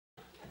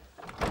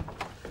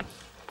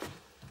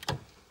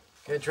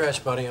Get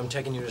dressed, buddy. I'm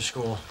taking you to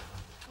school.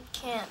 I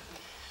can't.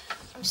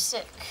 I'm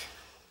sick.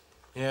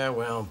 Yeah,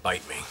 well,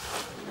 bite me.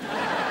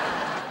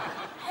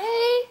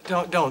 Hey!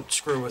 Don't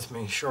screw with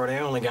me, Shorty. I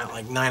only got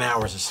like 9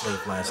 hours of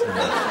sleep last night.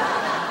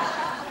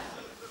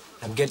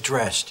 Now get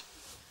dressed.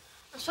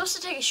 I'm supposed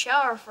to take a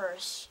shower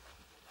first.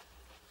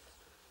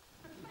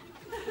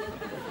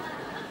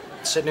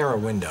 Sit near a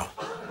window.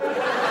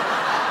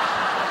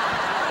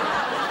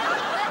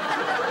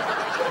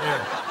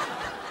 Here,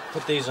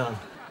 put these on.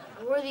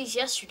 I wore these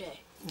yesterday.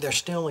 They're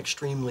still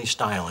extremely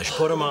stylish.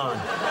 Put them on.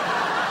 Can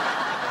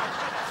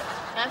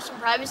I have some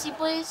privacy,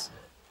 please?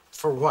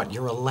 For what?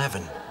 You're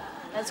 11.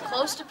 That's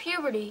close to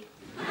puberty.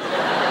 Okay.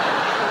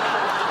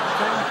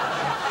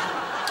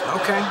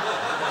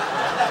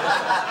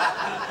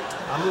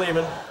 I'm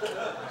leaving.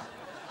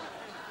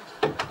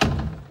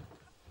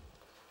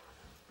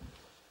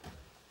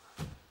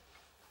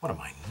 What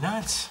am I,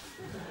 nuts?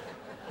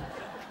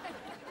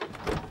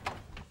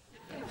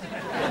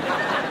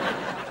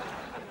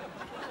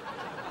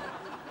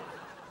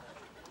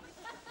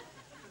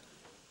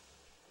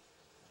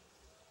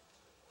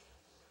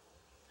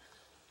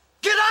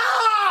 Get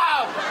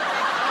up!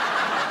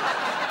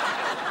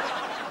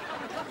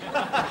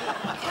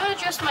 I could have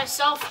dressed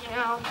myself, you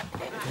know.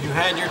 You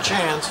had your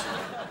chance.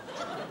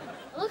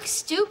 I look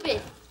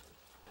stupid.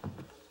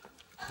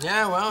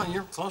 Yeah, well,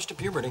 you're close to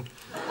puberty.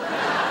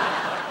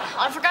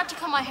 I forgot to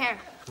comb my hair.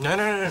 No.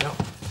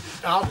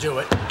 I'll do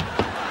it.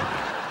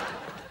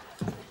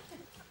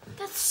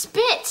 That's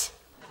spit.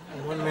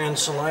 One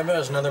man's saliva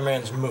is another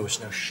man's moose.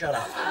 Now shut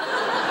up.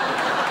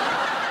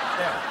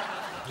 There.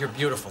 You're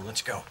beautiful.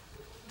 Let's go.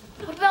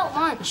 What about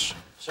lunch?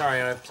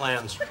 Sorry, I have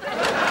plans.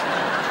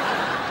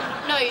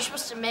 No, you're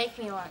supposed to make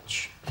me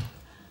lunch.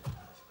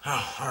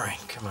 Oh, all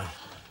right. Come on.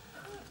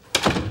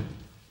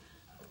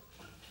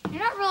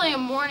 You're not really a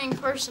morning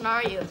person,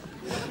 are you?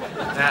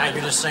 Nah,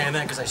 you're just saying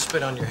that because I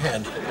spit on your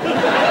head.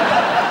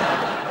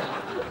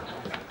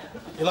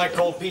 You like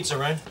cold pizza,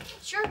 right?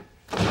 Sure.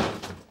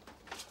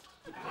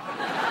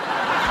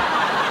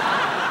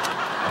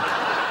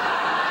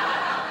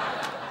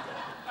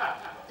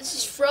 This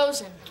is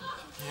frozen.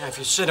 Yeah, if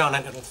you sit on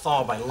it, it'll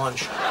thaw by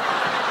lunch.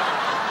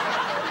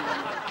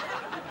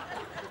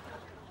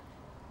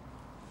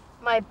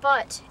 My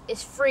butt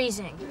is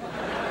freezing.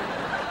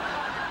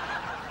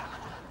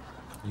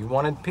 You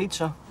wanted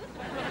pizza.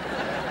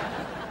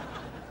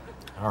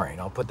 All right,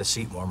 I'll put the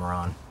seat warmer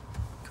on.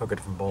 Cook it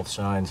from both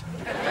sides.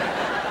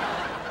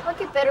 I'll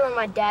get better when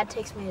my dad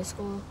takes me to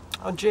school.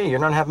 Oh, gee, you're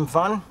not having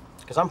fun?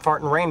 Because I'm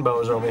farting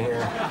rainbows over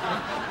here.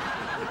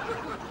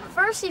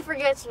 First he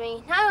forgets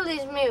me, now he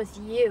leaves me with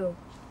you.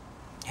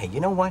 Hey,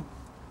 you know what?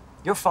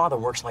 Your father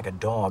works like a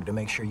dog to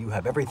make sure you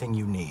have everything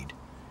you need.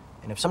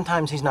 And if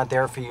sometimes he's not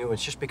there for you,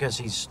 it's just because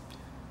he's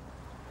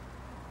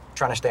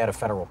trying to stay out of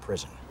federal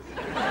prison.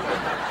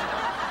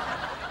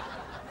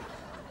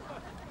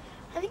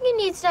 I think he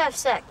needs to have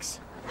sex.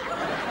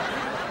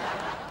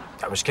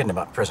 I was kidding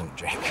about prison,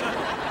 Jake.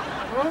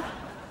 Huh?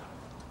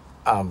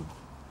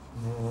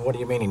 What do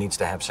you mean he needs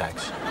to have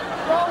sex?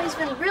 Well, he's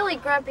been really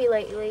grumpy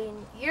lately,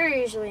 and you're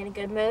usually in a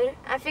good mood.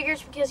 I figure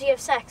it's because you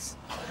have sex.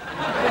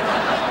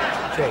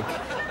 Jake,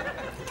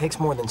 it takes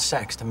more than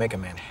sex to make a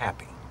man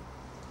happy.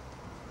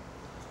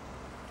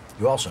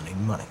 You also need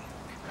money.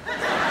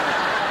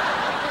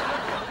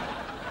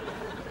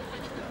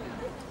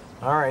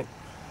 All right.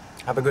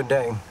 Have a good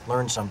day.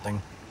 Learn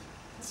something.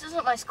 This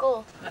isn't my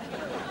school.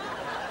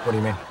 What do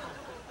you mean?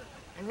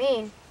 I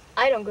mean,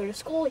 I don't go to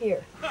school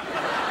here.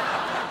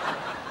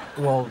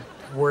 Well,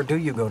 where do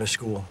you go to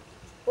school?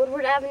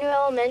 Woodward Avenue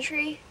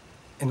Elementary?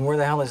 And where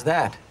the hell is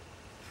that?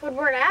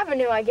 Woodward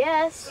Avenue, I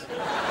guess. I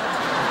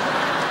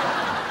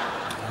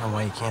don't know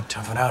why you can't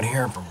tough it out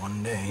here for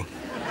one day.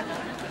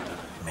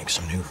 Make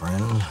some new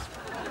friends.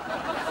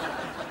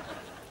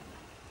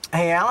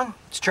 Hey, Alan,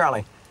 it's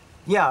Charlie.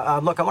 Yeah,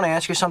 look, I want to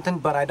ask you something,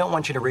 but I don't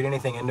want you to read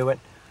anything into it.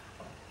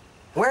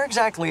 Where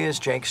exactly is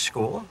Jake's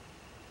school?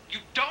 You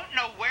don't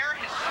know where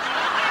his school is?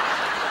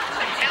 What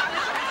the hell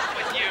is wrong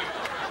with you?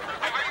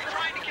 Are you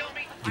trying to kill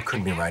me? You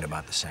could be right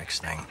about the sex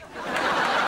thing.